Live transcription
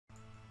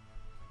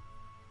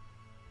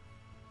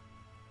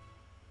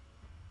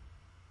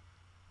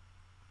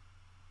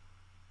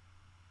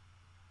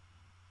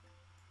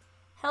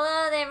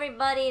Hello there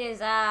everybody, it is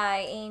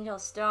I, Angel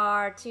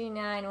Star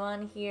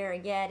 291 here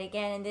yet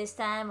again, and this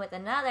time with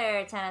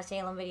another Town of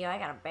Salem video. I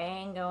got a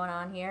bang going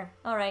on here.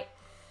 Alright,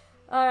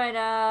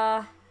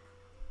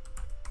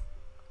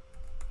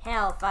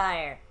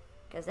 Hellfire,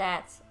 because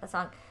that's a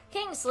song.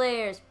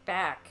 Kingslayer's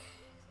back.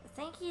 I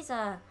think he's,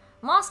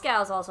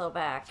 Moscow's also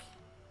back.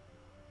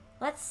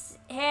 Let's,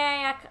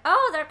 hey,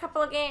 oh, there are a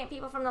couple of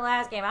people from the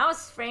last game. I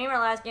was framing our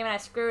last game and I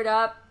screwed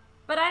up.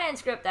 But I didn't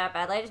script that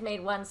badly. I just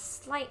made one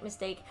slight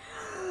mistake.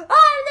 Oh, I'm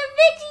the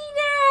Vicky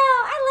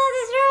now! I love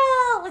this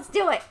role! Let's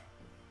do it.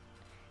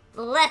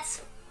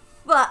 Let's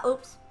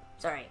oops.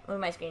 Sorry. Move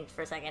my screen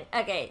for a second.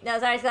 Okay. No,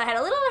 sorry. So I had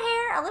a little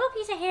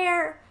piece of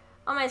hair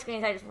on my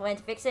screen. So I just went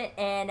to fix it.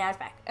 And now it's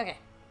back. Okay.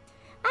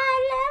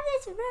 I love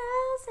this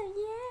role. So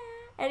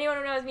yeah. Anyone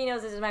who knows me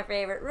knows this is my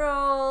favorite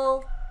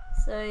role.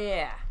 So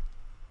yeah.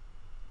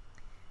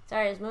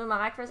 Sorry. Just moving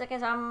my mic for a second.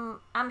 So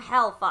I'm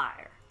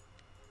Hellfire.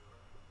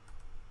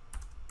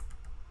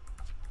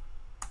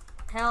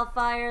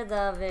 Hellfire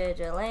the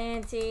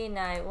Vigilante,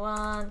 Night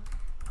 1,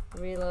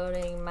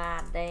 reloading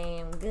my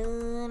damn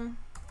gun.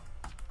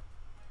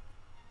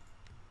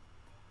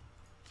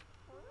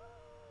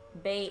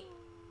 Bait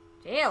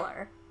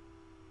Jailer?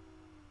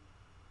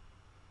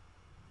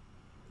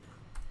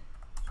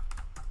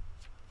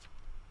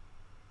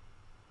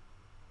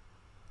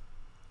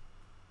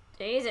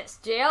 Jesus,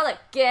 jailed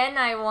again,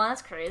 Night 1,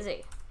 that's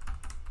crazy.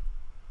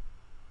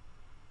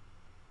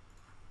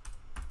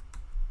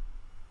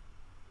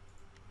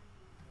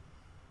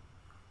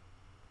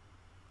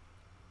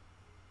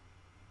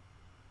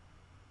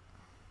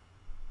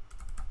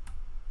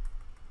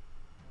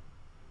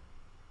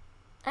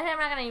 I'm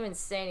not gonna even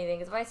say anything,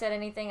 because if I said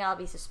anything, I'll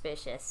be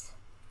suspicious.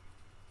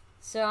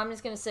 So I'm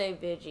just gonna say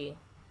Vigi.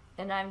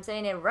 And I'm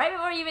saying it right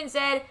before you even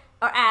said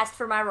or asked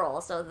for my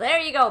role. So there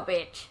you go,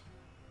 bitch.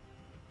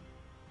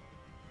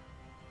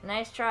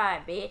 Nice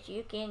try, bitch.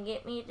 You can't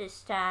get me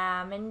this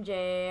time in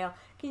jail,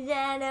 because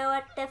I know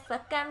what the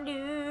fuck I'm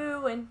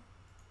doing.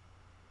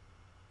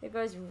 There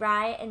goes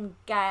Riot and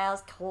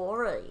Giles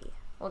Corey.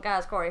 Well,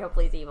 Giles Corey,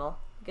 hopefully he's evil,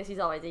 because he's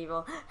always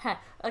evil.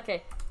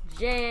 Okay,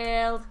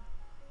 jailed.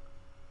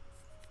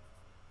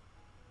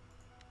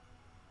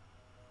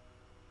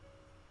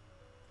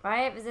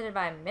 Riot visited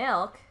by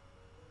Milk.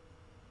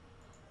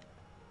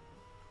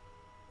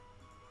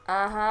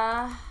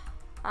 Well,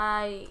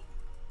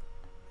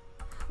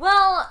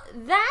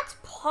 that's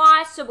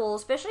possible,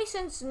 especially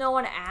since no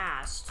one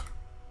asked.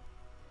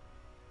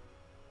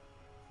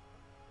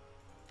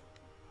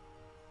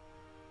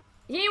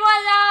 He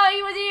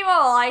was evil!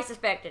 I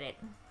suspected it.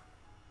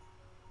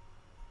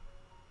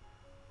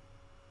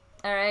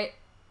 Alright.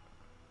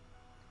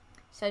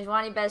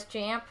 Sejuani best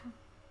champ.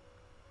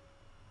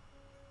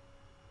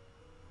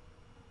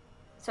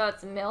 So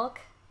it's Milk,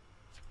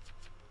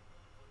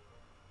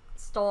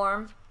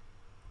 Storm,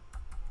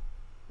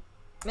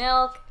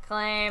 Milk,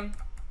 Claim.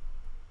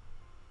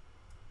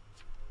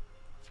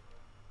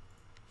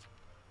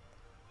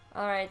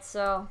 Alright,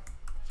 so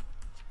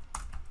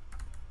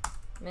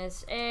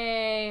Miss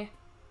A,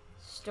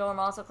 Storm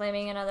also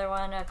claiming another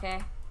one, okay.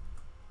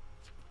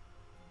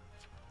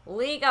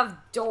 League of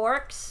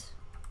Dorks.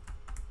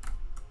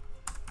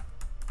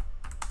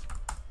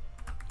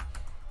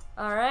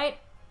 Alright.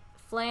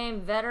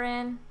 Flame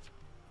Veteran.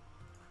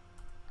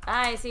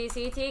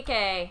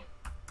 ICCTK.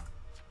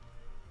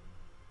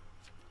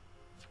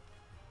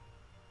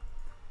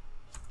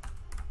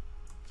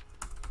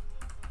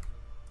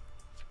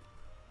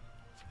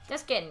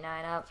 Just getting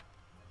 9 up.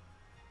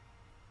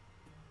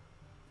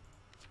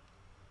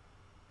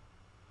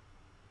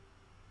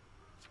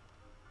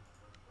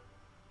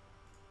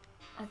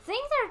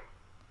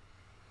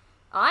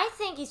 I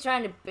think he's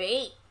trying to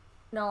bait,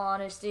 in all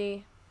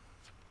honesty.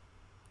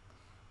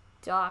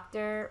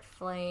 Doctor,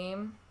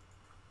 Flame.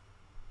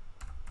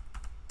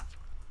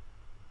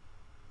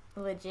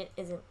 Legit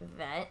isn't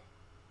Vet.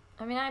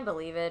 I mean, I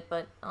believe it,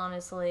 but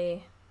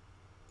honestly.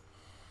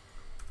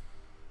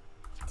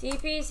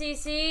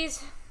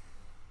 TPCCs?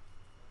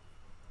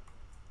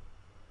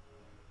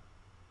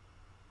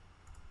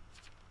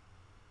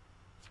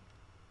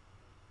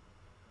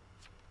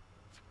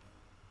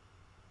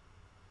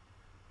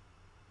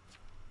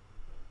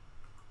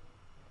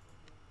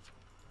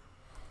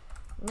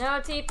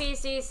 No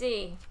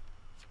TPCC.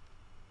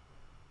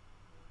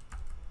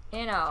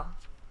 You know.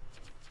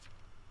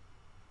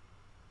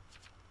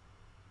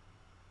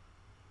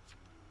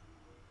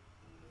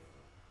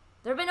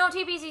 There have been no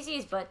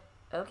TPCCs, but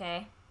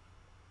okay.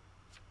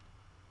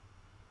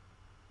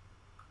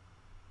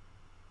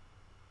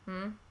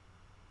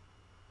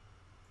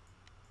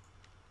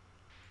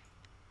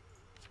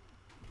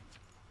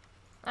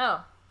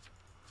 Oh.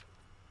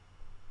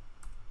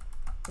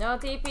 No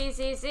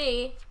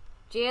TPCC.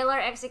 Jailer,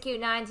 execute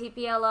 9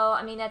 TPLO.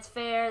 I mean, that's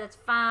fair. That's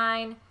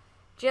fine.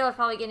 Jailer's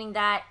probably getting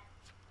that.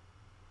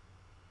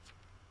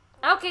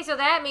 Okay, so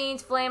that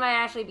means Flame might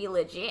actually be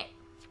legit.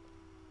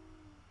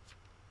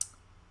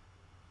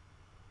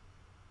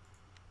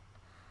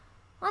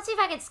 Let's see if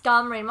I can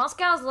scum raid.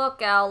 Moscow's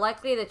lookout,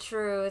 likely the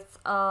truth.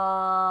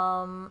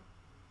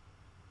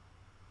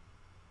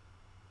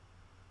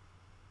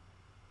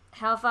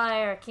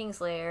 Hellfire,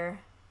 Kingslayer.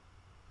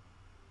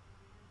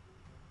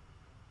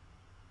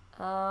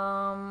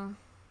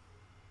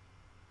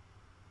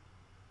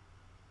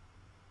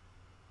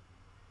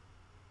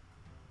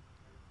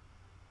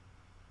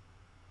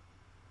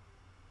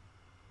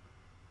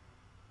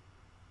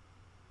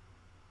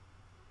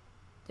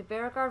 Did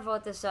Beauregard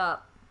vote this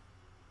up?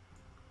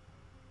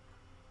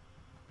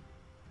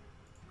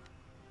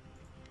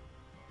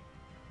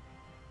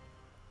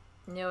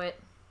 Knew it.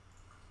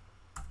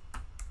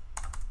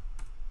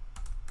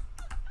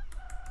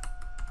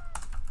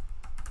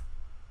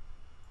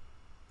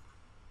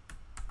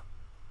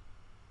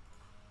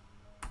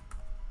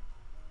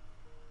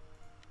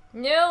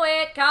 Knew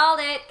it!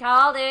 Called it!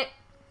 Called it!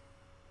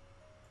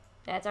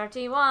 That's our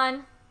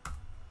T1.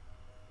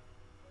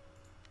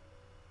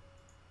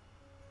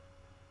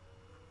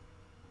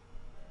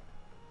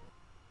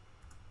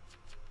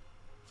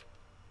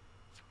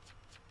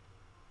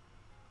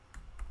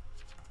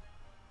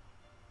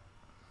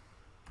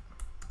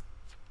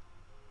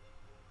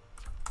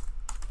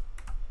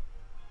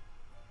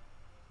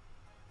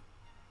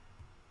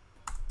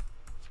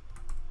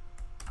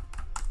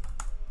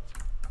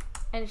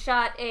 And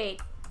shot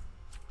 8.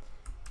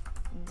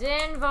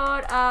 Didn't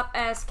vote up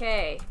SK.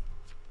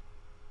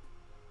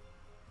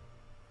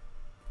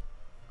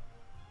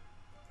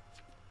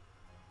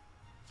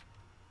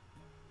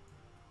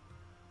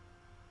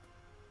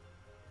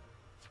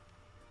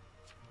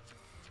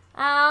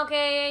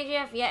 Okay,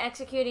 AGF, yeah,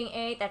 executing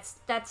 8.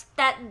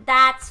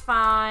 That's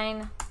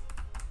fine.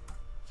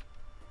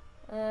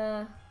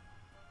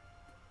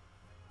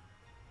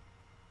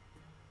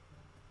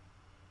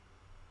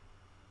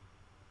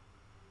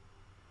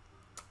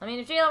 I mean,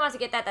 if Jayla wants to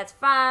get that, that's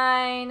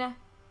fine.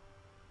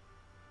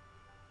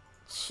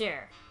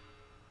 Sure.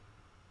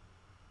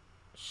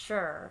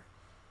 Sure.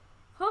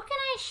 Who can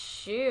I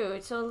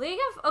shoot? So League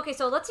of... Okay,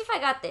 so let's see if I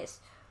got this.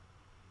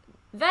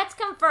 Vets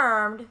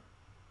confirmed.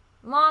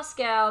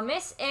 Moscow.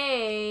 Miss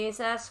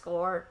A's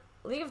escort.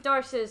 League of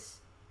Darks is...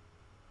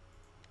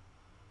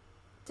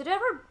 Did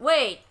Edward...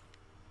 Wait.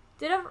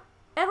 Did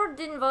Edward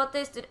didn't vote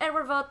this? Did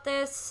Edward vote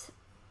this?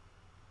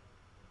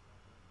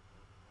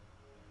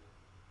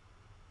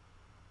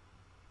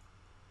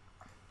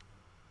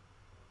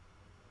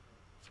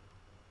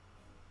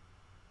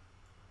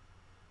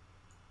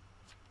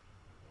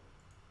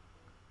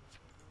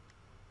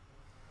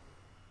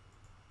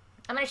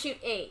 I'm gonna shoot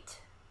 8.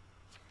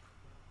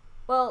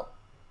 Well,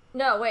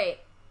 no, wait.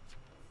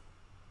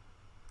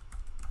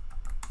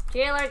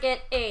 Jailer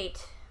get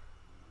 8.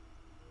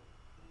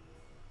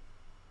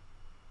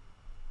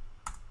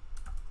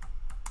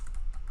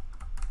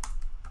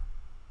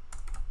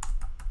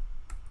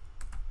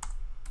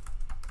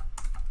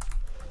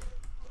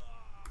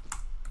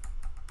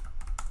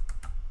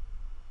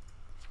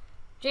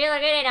 Jailer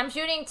get 8. I'm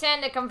shooting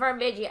 10 to confirm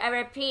Biggie. I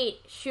repeat,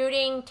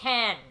 shooting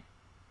 10.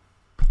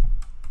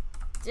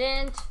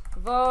 Didn't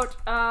vote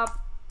up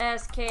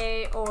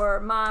SK or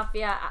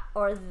Mafia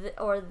or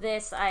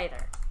this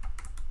either.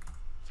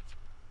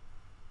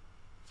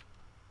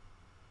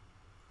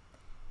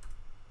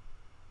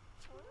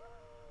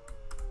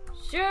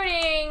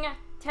 Shooting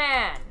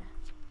 10.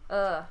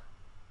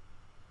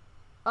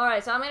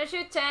 Alright, so I'm gonna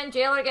shoot 10.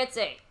 Jailer gets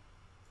 8.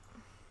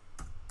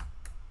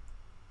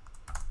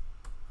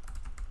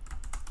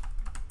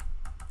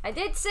 I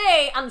did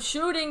say I'm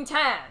shooting 10.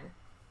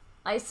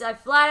 I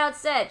flat out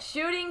said,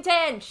 shooting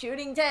 10,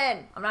 shooting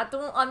 10. I'm not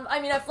doing,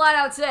 I mean, I flat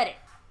out said it.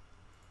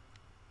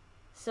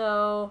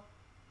 So,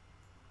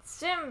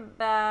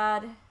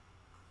 Sinbad.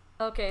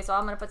 Okay, so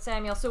I'm gonna put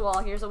Samuel Sewell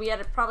here, so we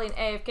had probably an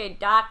AFK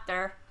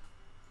doctor.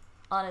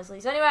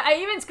 Honestly. So anyway, I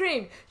even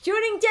screamed,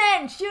 shooting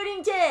 10,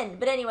 shooting 10.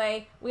 But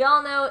anyway, we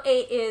all know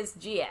 8 is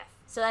GF.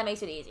 So that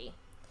makes it easy.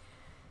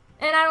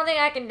 And I don't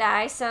think I can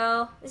die,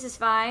 so this is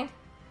fine.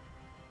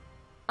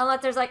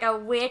 Unless there's like a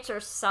witch or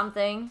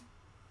something.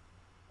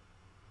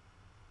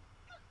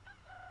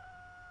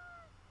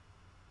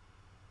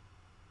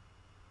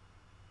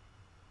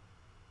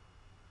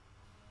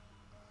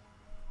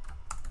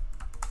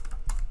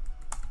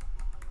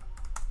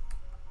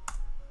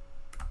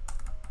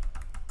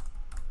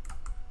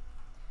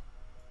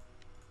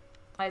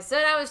 I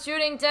said I was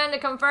shooting 10 to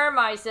confirm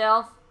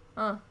myself.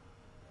 Huh.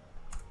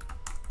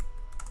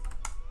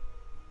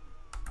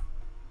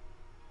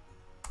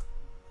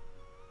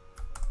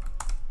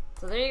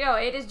 So there you go,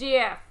 8 is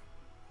GF.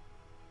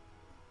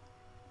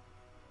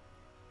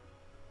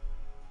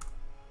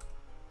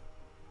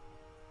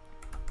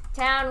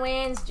 Town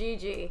wins,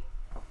 GG.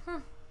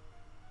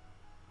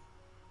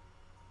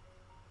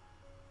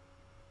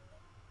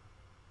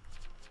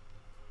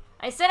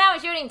 I said I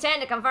was shooting 10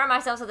 to confirm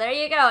myself, so there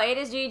you go, 8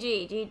 is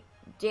GG.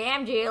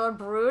 Damn, Jailer,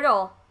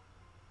 brutal.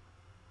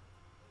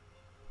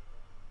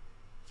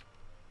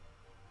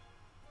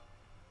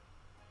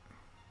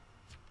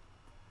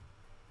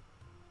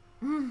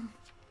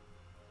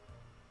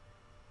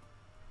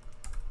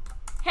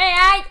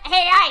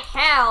 Hey, I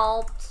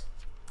helped.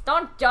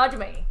 Don't judge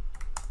me.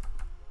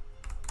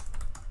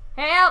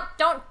 Help,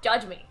 don't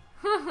judge me.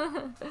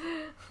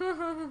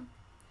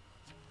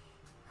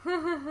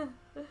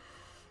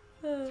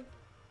 No,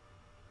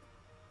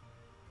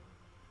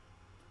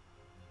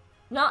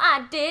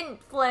 I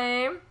didn't,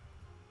 Flame.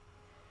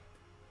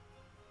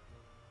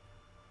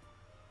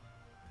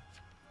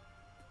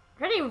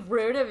 Pretty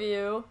rude of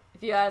you,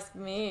 if you ask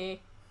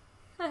me.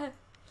 I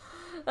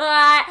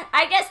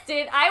guess,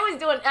 dude, I was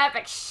doing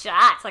epic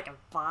shots like a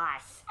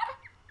boss.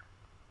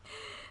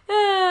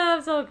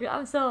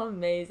 I'm so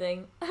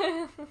amazing.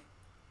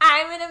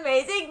 I'm an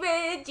amazing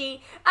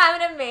Veggie.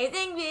 I'm an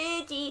amazing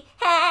Veggie.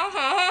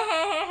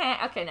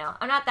 Okay, no,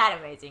 I'm not that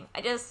amazing.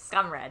 I just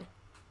scumred.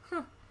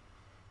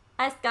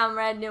 I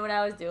scumred, knew what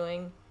I was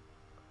doing.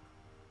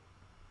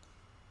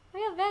 I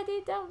got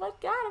Veggie done, but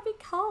gotta be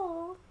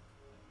cold.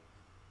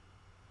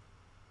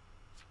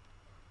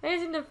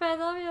 Amazing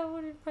defense, I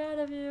would be proud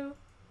of you.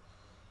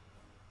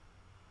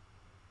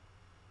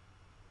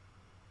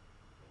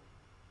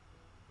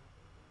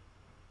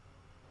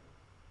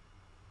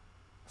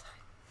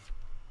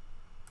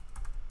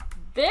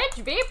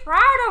 Bitch, be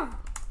proud of...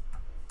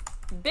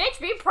 Bitch,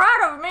 be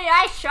proud of me,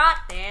 I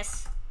shot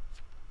this.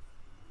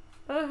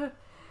 Bitch,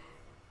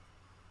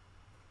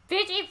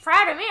 be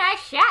proud of me, I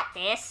shot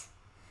this.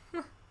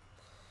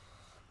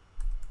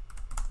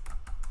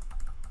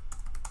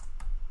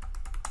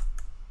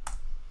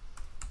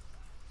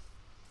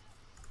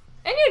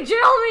 And you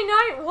jailed me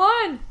night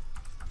one,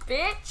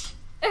 bitch.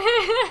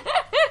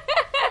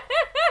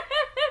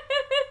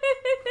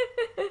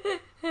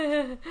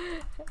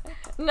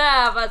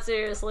 Nah, but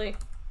seriously.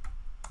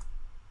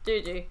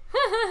 GG.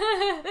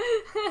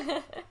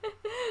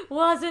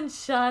 Wasn't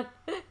shot.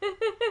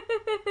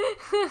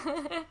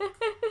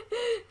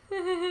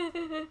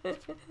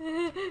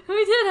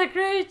 We did a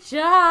great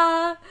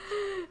job.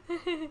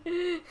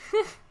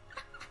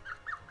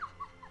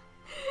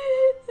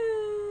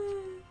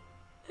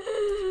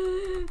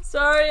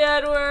 Sorry,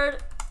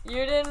 Edward.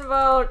 You didn't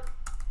vote.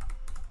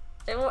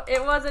 It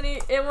was an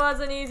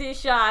easy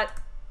shot.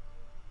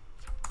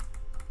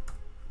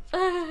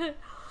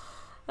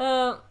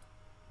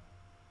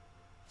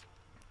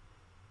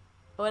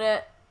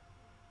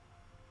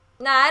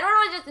 Nah, Edward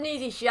was just an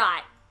easy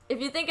shot. If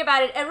you think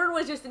about it, Edward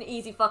was just an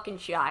easy fucking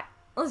shot.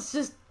 Let's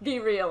just be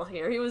real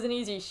here. He was an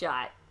easy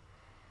shot.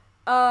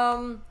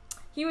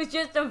 He was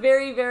just a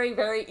very, very,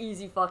 very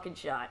easy fucking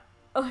shot.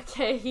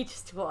 Okay, he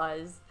just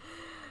was.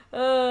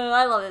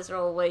 I love this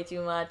role way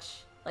too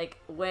much. Like,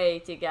 way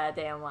too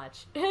goddamn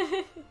much.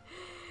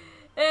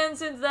 And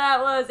since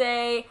that was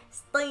a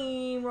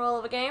Steam roll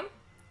of a game,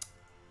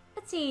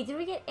 let's see, did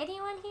we get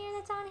anyone here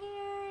that's on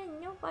here?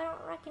 Nope, I don't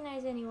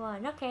recognize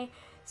anyone. Okay,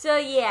 so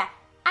yeah,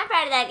 I'm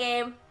proud of that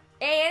game.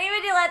 Hey,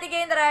 anybody like the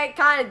game that I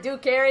kind of do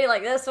carry,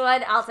 like this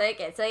one, I'll take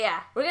it. So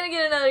yeah, we're gonna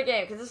get another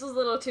game, because this was a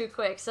little too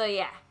quick. So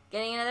yeah,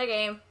 getting another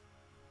game.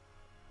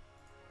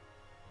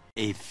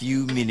 A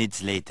few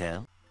minutes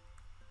later.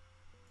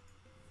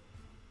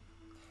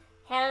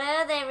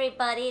 Hello there,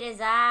 everybody. It is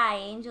I,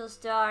 Angel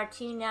Star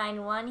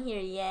 291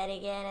 here yet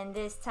again, and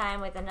this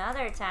time with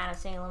another Town of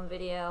Salem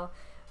video,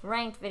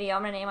 ranked video.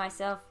 I'm gonna name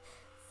myself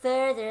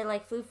Further,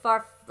 like flew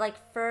far, like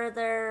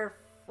further.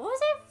 What was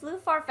it? Flew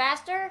far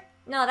faster?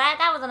 No,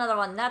 that was another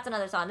one. That's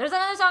another song. There's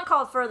another song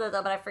called Further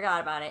though, but I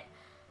forgot about it.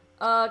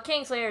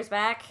 Kingslayer's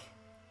back.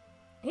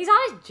 He's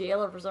always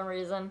jailer for some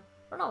reason.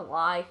 I don't know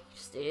why. He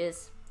just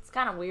is. It's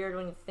kind of weird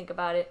when you think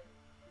about it.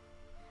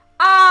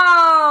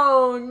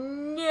 Oh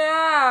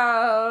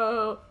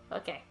no!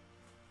 Okay.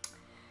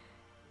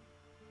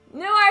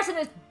 New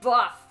arsonist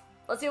buff.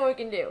 Let's see what we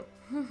can do.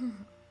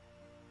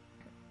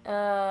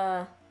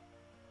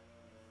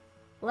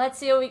 Let's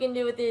see what we can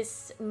do with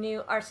this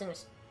new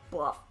arsonist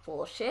buff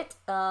bullshit.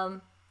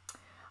 I've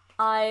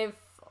not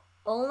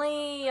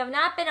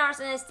been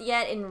arsonist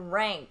yet in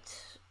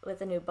ranked with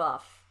a new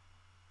buff.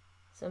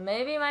 So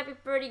maybe it might be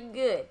pretty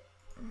good.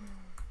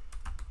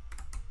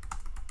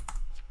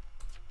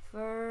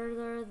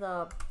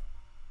 Further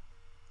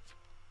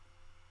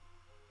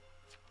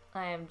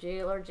I am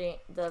jailer,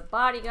 the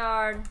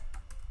bodyguard.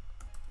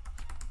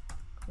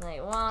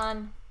 Night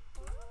 1.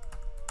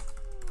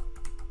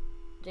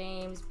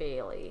 James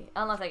Bailey.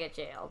 Unless I get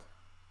jailed.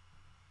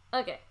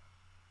 Okay.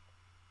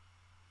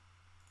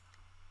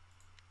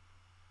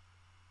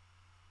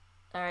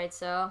 Alright,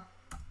 so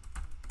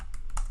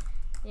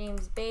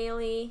James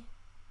Bailey.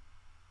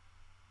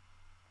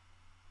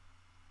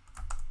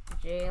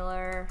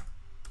 Jailer.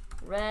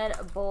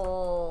 Red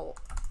Bull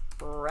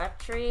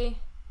Retry.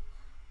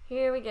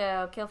 Here we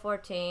go. Kill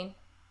 14.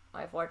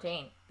 Why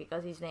 14?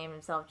 Because he's named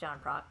himself John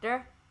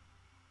Proctor.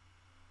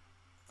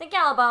 I think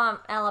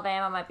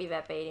Alabama might be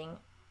vet baiting.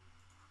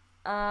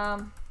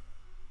 Alright,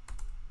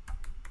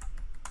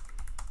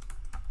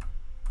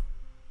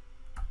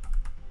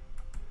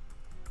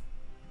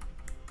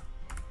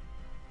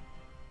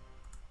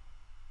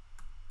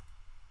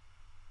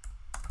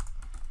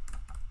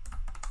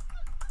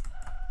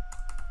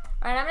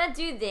 I'm gonna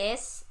do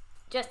this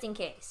just in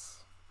case.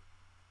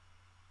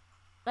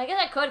 I guess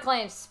I could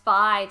claim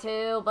spy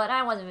too, but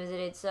I wasn't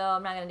visited, so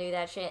I'm not gonna do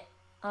that shit.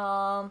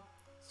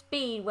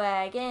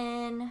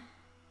 Speedwagon.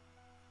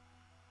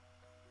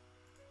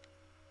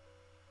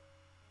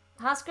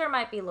 Husker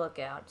might be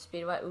lookout.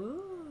 Speedwagon.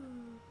 Ooh.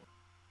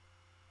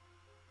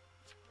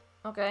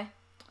 Okay.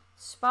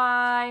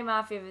 Spy.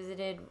 Mafia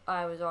visited.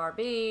 I was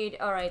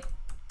RB'd. Alright.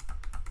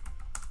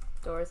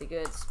 Dorothy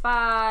good.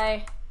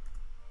 Spy.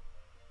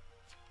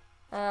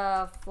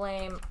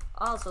 Flame.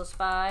 Also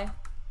spy.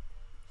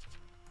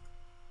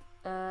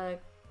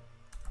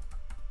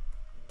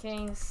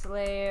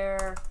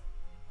 Kingslayer.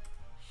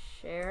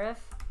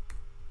 Sheriff.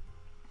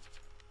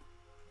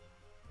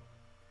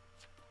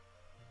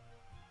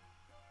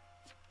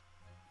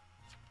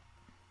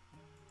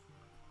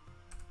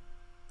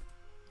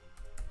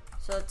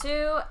 So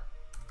 2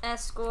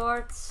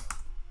 escorts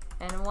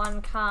and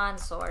 1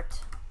 consort.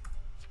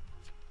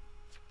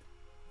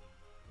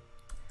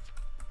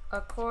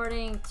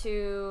 According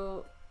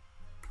to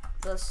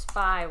the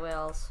spy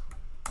wills.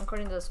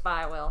 According to the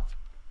spy will.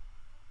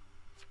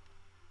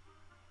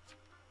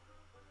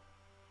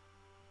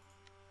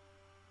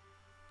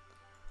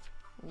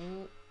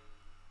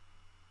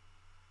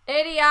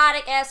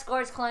 Idiotic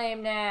escorts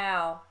claim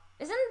now.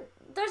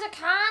 There's a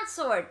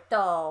consort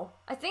though.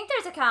 I think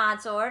there's a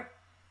consort.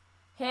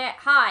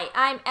 Hi,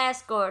 I'm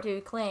escort who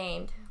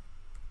claimed.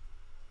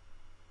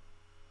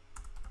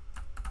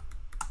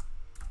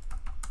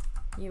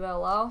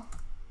 ULO.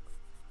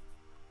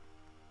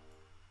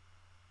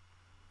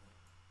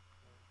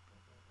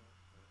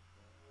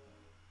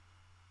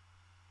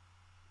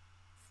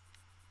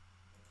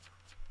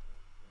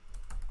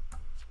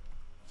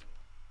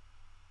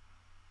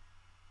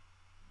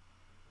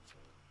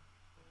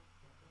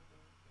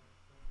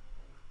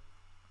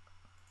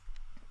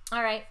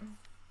 All right.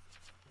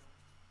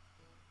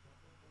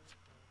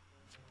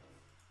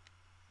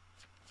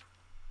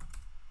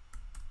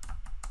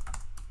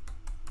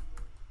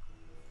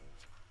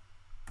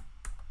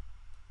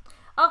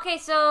 Okay,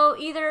 so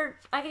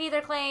I could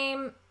either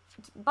claim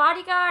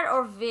bodyguard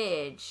or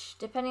Vig,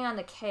 depending on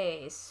the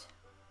case.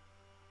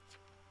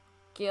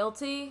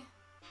 Guilty.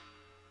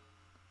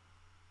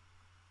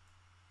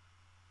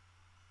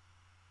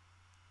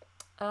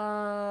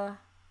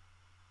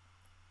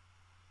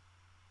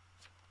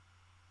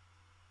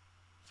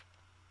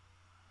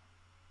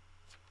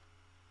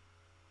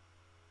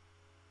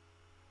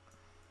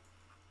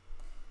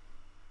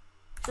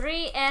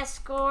 Three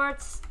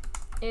escorts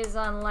is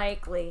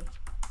unlikely.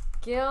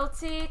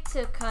 Guilty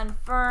to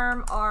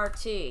confirm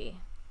RT.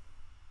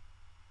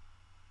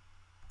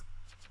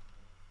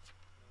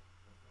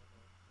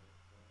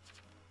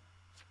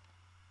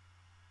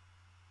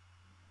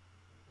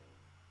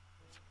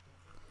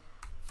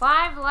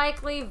 Five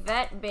likely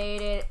vet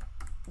baited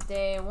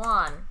day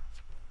 1.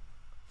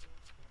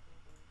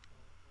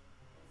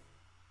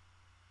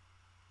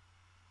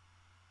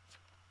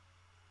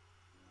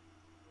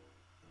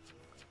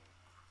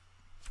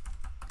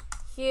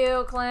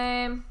 Hugh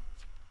claim.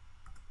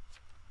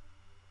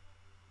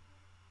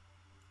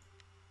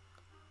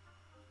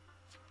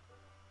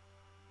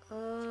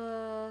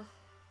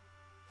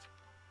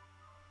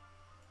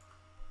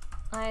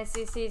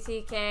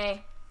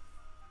 ICCTK.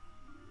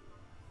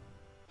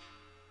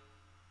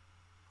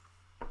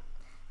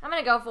 I'm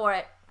gonna go for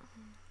it.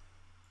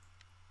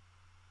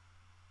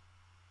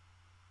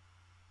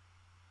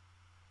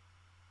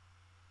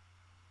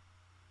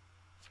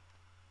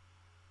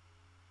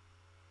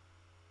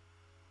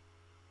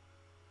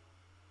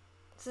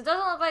 So it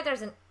doesn't look like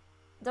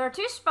there are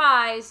 2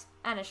 spies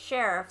and a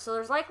sheriff, so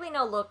there's likely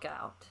no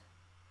lookout.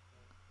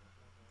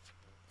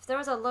 If there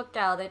was a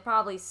lookout, they'd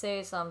probably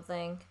say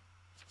something.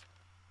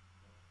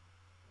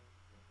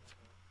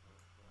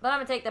 But I'm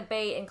gonna take the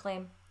bait and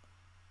claim.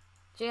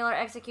 Jailer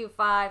execute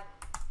 5.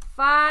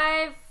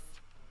 5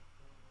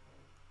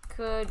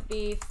 could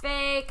be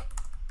fake,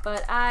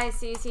 but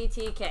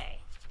ICCTK.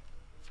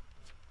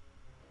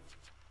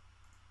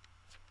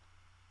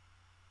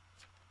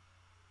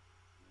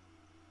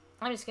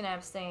 I'm just gonna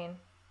abstain.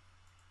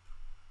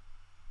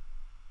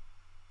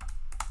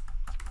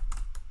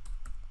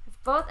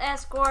 If both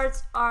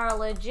escorts are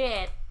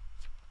legit,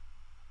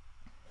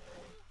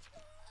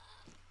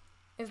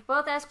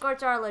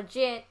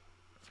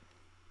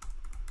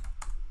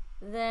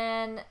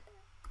 then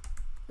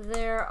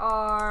there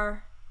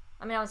are...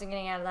 I mean, I wasn't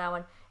getting out of that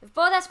one. If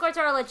both escorts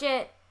are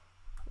legit,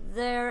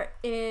 there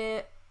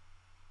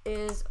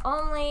is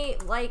only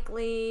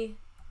likely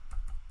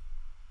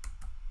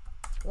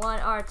 1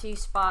 RT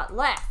spot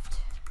left.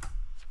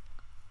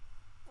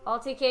 All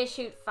TK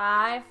shoot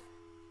 5.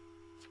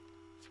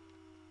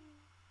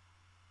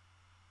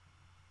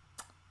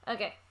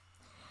 Okay.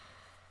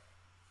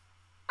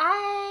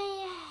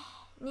 I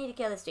need to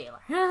kill this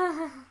jailer.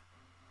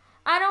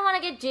 I don't want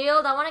to get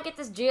jailed. I want to get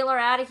this jailer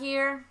out of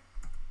here.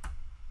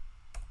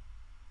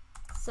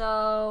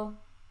 So,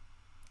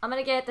 I'm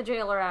going to get the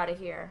jailer out of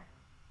here.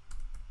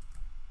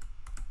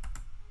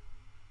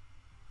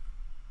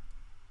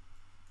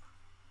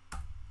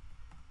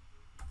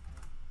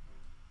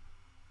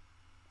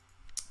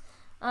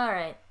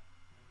 Alright.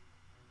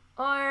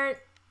 Or,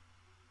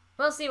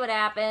 we'll see what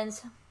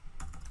happens.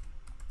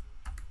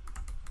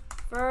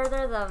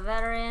 Further the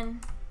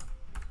veteran.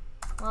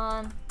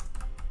 1.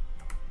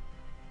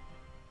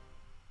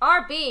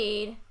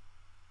 RB'd.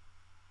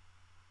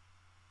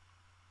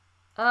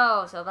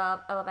 Oh, so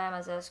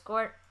Alabama's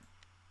escort.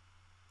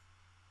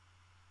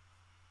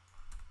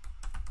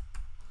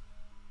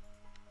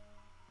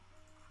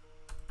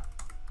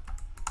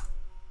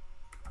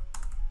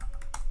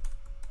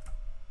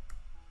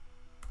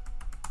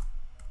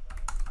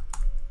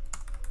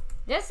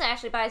 This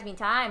actually buys me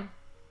time.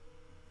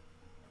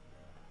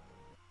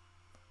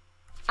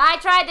 I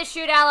tried to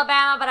shoot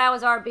Alabama, but I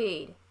was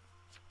RB'd.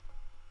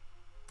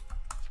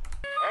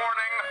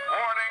 Warning,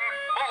 warning,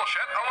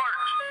 bullshit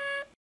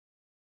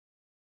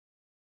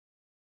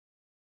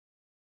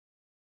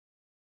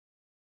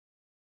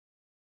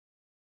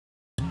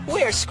alert.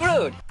 We're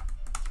screwed.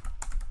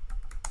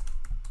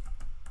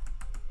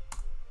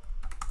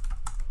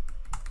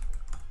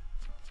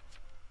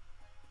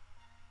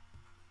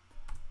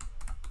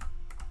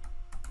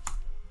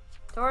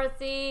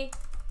 Dorothy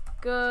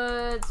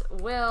Goods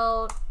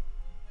will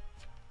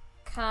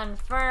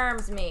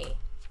confirms me.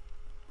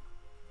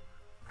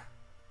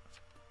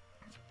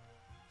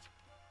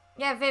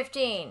 Yeah,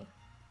 15.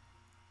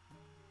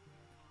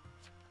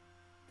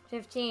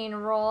 15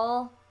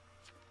 roll.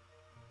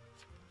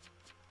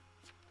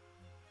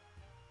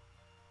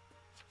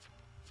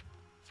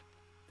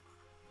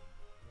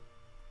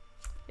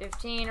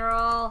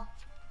 Roll.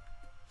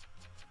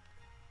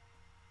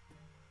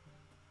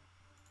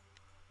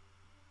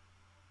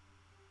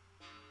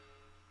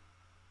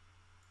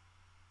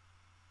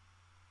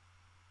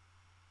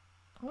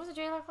 What was the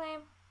jailer claim?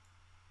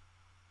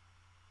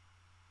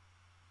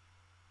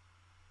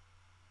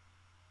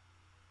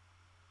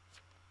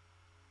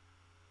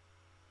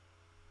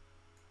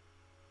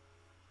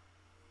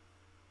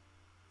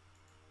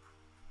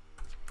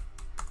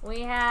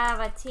 We have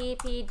a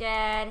TP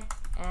dead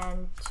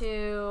and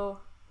 2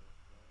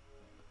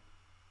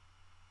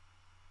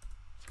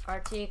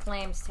 RT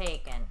claims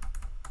taken.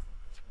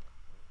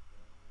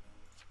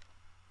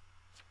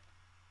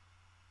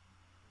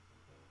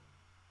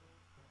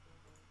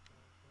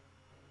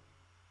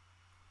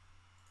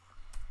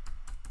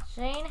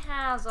 Jane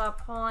has a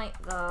point,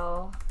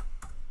 though.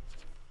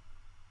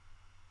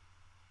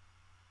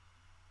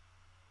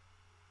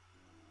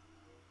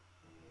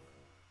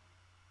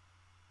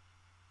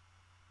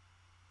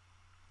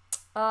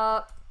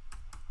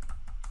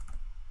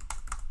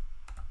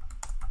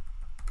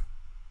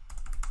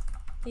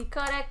 He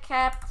could have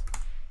kept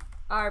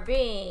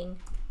RBing.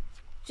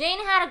 Jane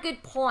had a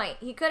good point.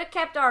 He could have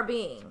kept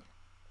RBing.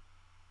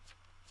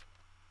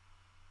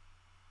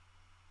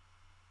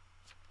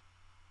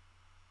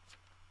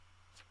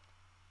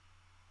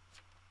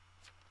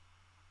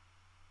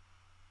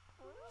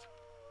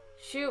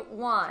 Shoot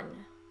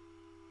 1.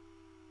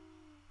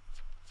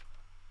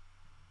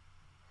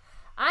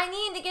 I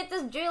need to get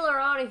this jailer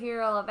out of here,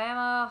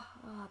 Alabama.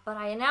 But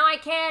now I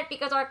can't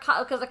because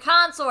the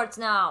consorts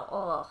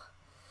now.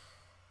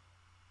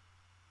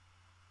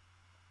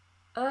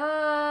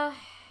 Ugh.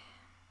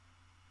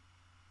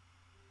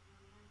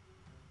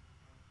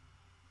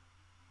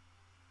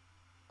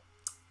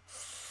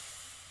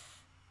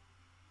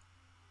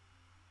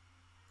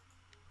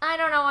 I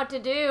don't know what to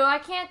do. I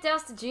can't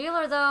douse the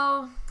jailer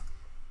though.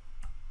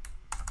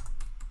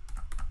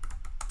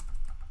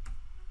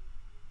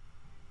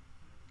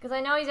 Because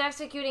I know he's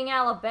executing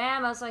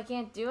Alabama, so I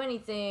can't do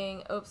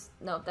anything. Oops.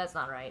 No, that's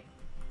not right.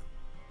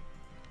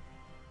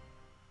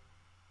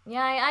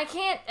 Yeah, I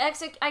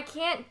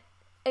can't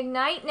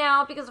ignite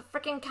now because of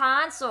freaking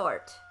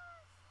consort.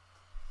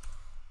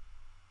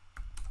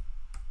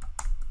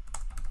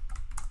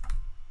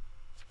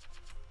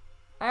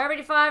 I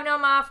already 5 no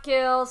moth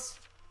kills.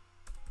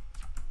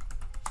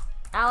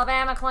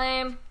 Alabama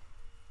claim.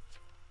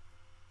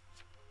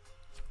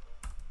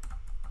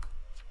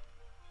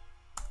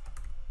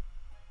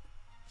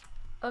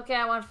 Okay,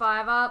 I won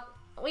 5 up.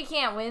 We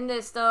can't win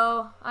this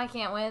though. I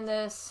can't win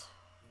this.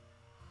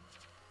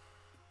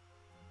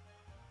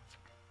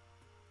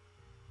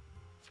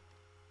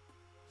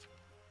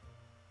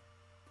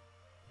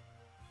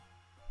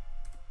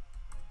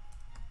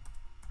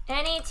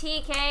 Any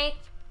TK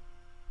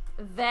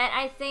vet,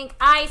 I think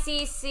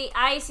ICC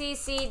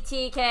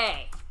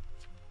TK.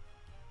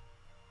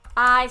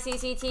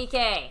 ICC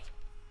TK.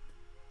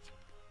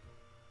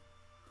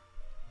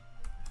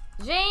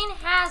 Jane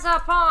has a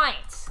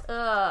point.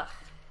 Ugh.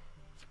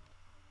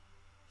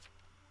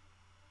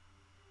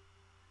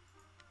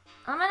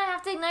 I'm gonna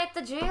have to ignite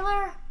the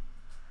jailer.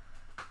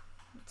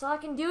 That's all I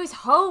can do is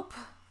hope.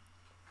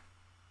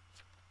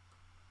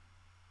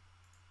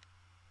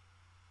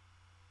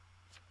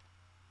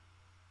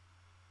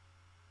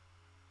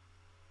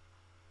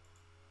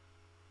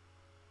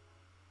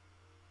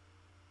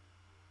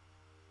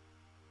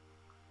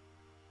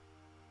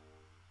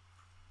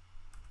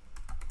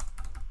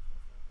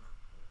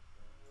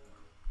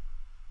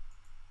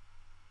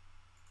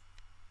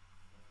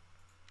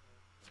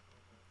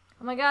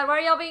 Oh my god, why are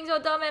y'all being so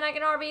dumb and I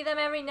can RB them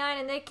every night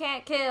and they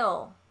can't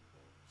kill?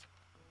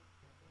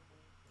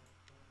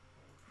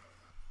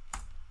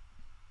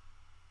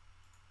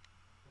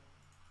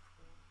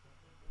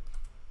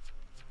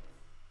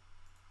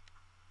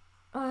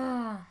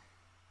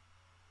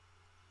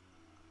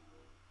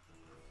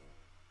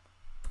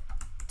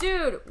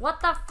 Dude, what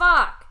the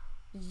fuck?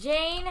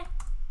 Jane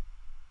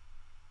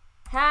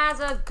has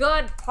a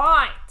good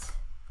point.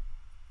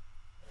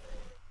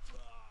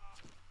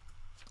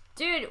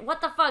 Dude, what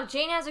the fuck?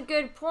 Jane has a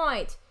good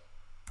point.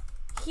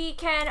 He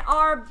can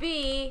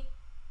RB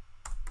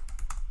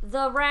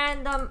the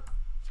random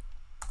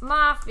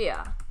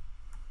Mafia.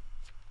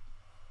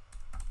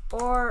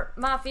 Or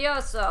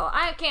Mafioso.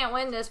 I can't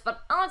win this,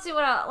 but let's see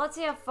what else. Let's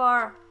see how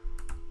far.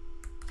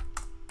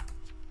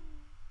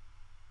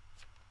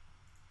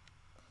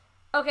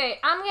 Okay,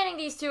 I'm getting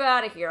these two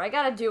out of here. I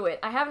gotta do it.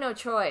 I have no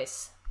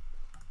choice.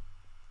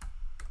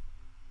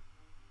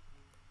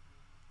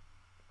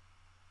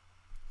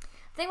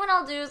 I think what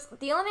I'll do is,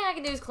 the only thing I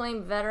can do is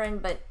claim veteran,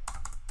 but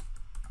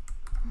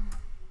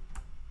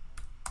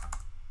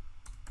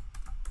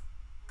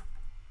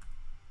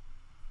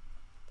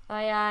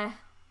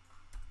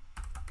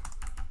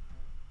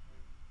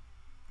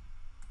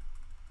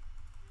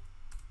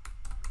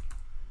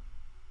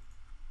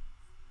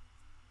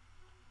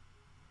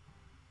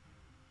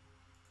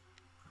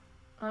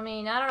I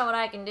mean, I don't know what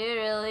I can do,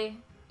 really.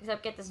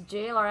 Except get this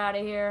jailer out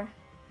of here.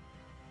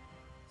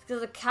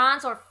 Because the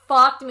consort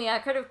fucked me. I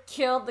could have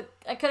killed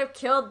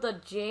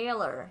the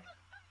jailer.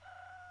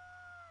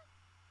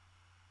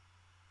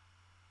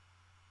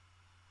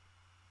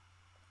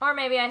 Or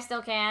maybe I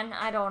still can.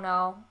 I don't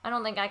know. I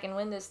don't think I can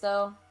win this,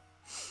 though.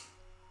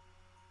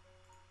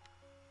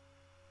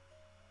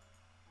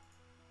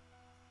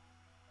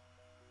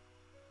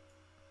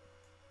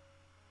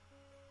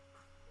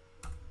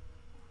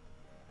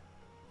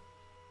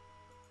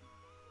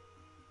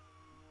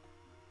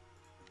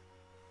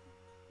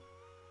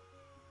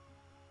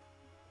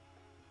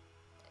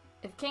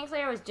 If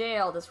Kingslayer was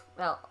jailed, this,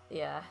 well,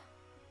 yeah.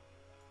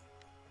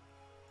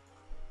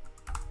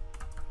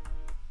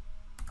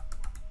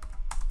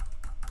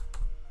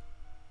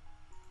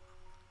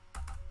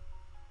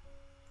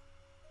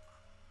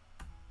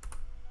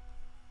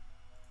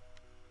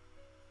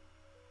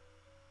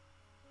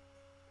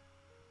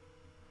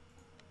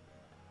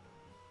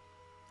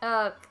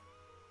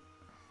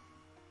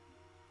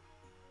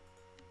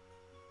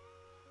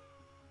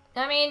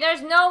 I mean,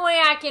 there's no way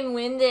I can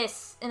win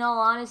this, in all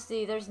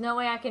honesty. There's no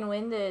way I can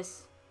win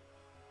this.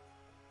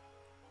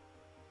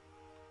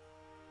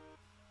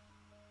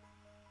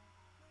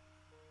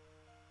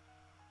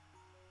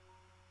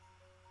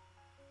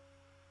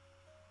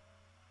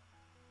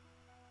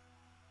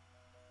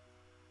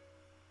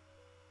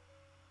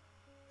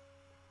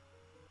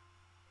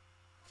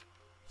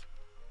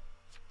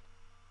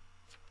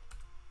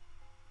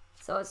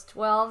 So it's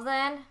 12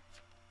 then?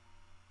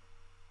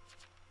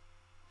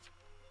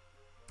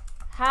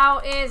 How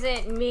is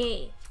it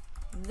me?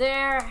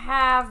 There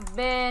have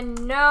been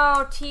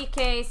no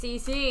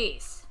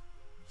TKCCs.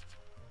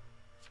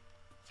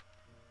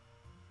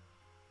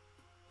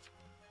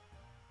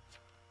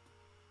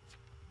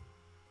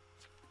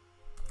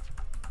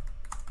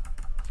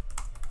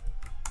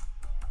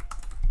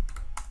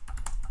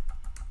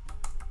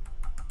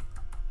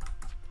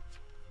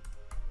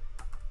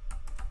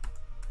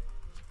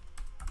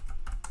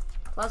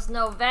 Plus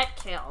no vet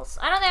kills.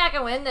 I don't think I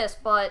can win this,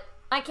 but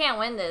I can't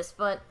win this,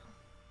 but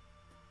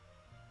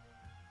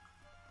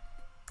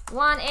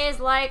one is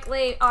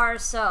likely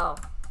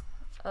Arso.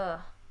 Ugh.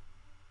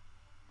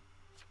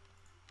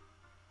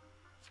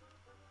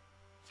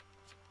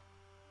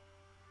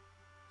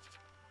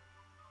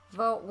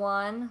 Vote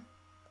 1.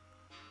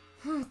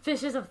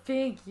 Fishes are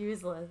being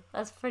useless.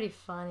 That's pretty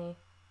funny.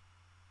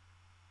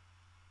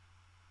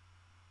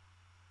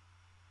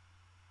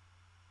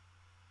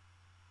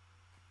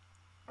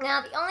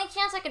 Now, the only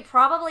chance I could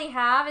probably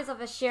have is if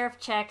a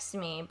sheriff checks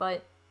me,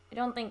 but I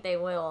don't think they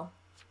will.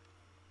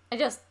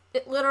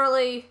 It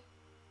literally,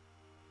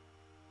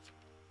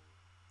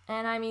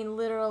 and I mean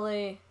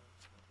literally,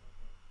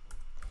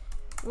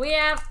 we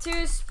have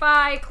 2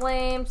 spy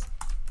claims.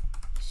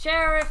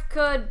 Sheriff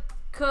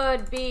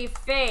could be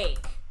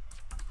fake.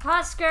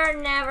 Husker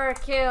never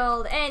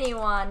killed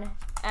anyone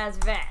as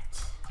vet.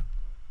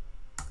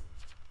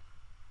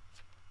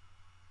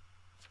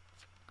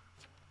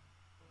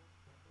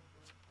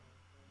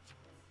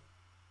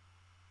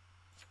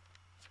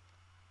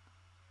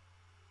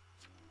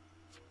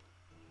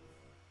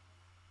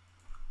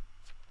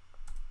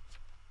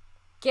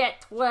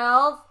 Get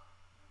 12.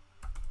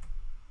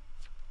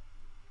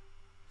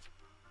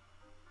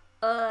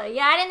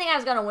 Yeah, I didn't think I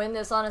was gonna win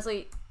this,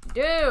 honestly.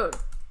 Dude.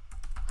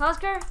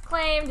 Husker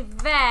claimed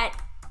vet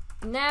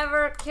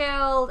never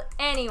killed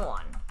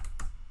anyone.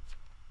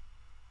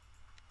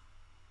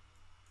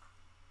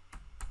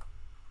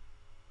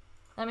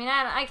 I mean,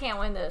 I can't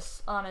win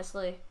this,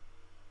 honestly.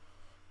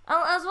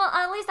 As well,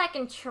 at least I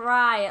can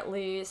try, at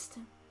least.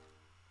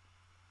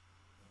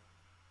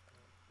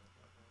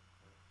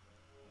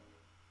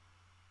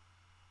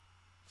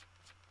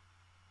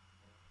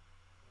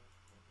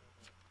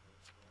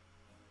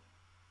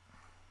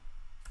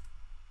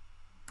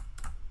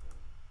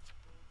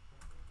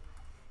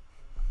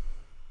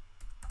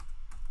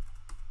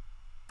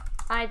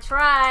 I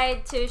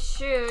tried to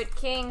shoot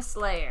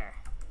Kingslayer.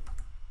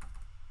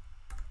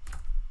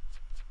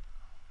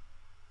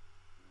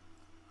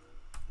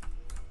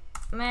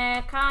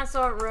 Man,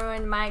 consort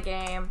ruined my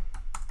game.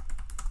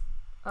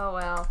 Oh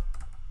well.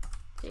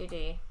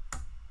 GG.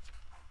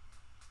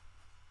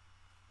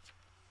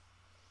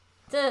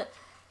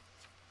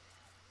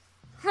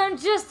 I'm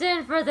just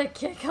in for the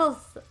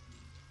giggles.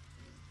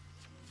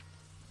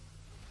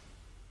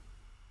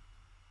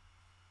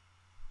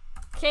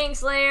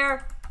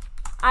 Kingslayer,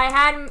 I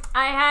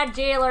had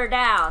Jailer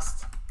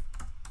doused.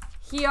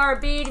 He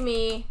RB'd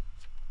me.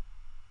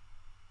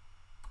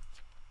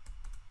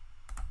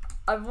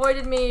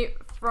 Avoided me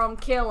from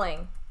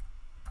killing.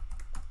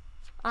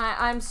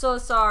 I'm so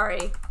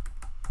sorry.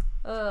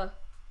 I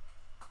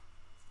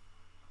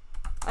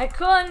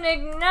couldn't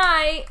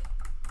ignite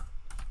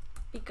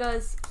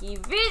because he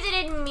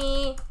visited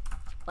me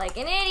like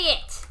an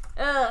idiot.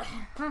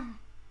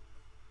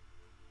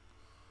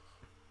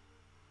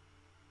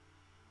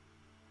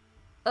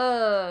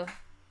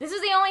 This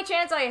is the only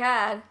chance I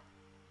had.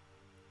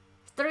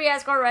 3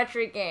 escort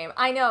retreat game.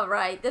 I know,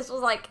 right? This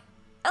was like,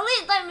 at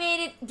least I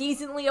made it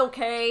decently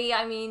okay.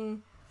 I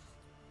mean,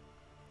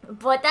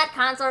 but that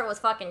consort was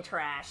fucking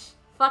trash.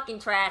 Fucking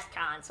trash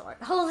consort.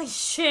 Holy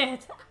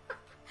shit.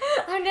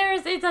 I've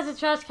never seen such a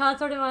trash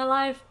consort in my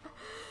life.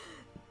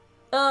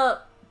 Yeah,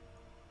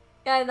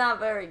 not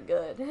very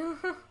good.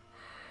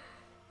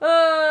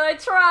 I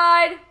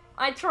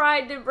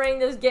tried to bring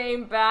this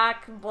game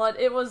back, but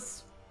it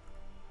was...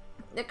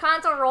 The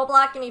console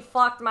rollblocking me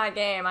fucked my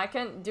game. I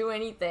couldn't do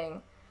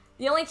anything.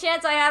 The only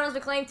chance I had was to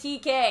claim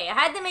TK. I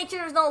had to make sure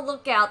there was no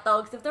lookout,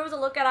 though, because if there was a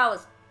lookout, I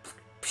was...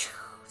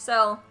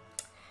 So,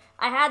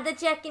 I had to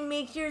check and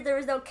make sure there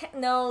was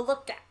no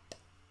lookout.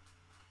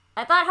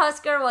 I thought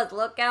Husker was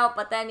lookout,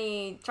 but then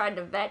he tried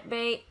to vet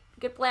bait.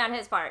 Good play on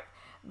his part.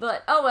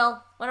 But, oh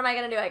well. What am I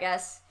gonna do, I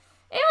guess?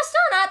 It was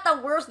still not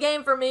the worst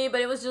game for me,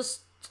 but it was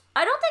just...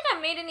 I don't think I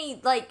made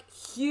any, like,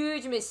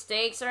 huge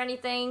mistakes or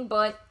anything,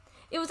 but...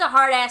 It was a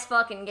hard-ass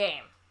fucking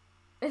game.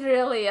 It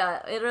really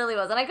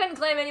was. And I couldn't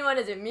claim anyone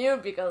as immune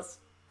because...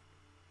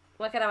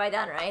 What could have I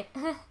done, right?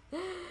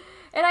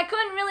 And I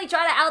couldn't really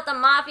try to out the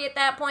Mafia at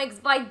that point, because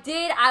if I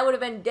did, I would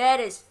have been dead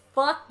as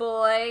fuck,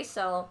 boy.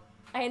 So,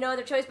 I had no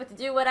other choice but to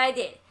do what I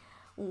did.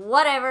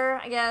 Whatever,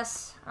 I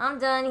guess. I'm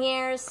done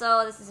here.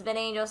 So, this has been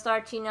Angel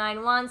Star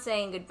 291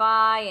 saying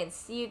goodbye, and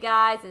see you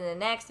guys in the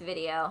next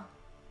video.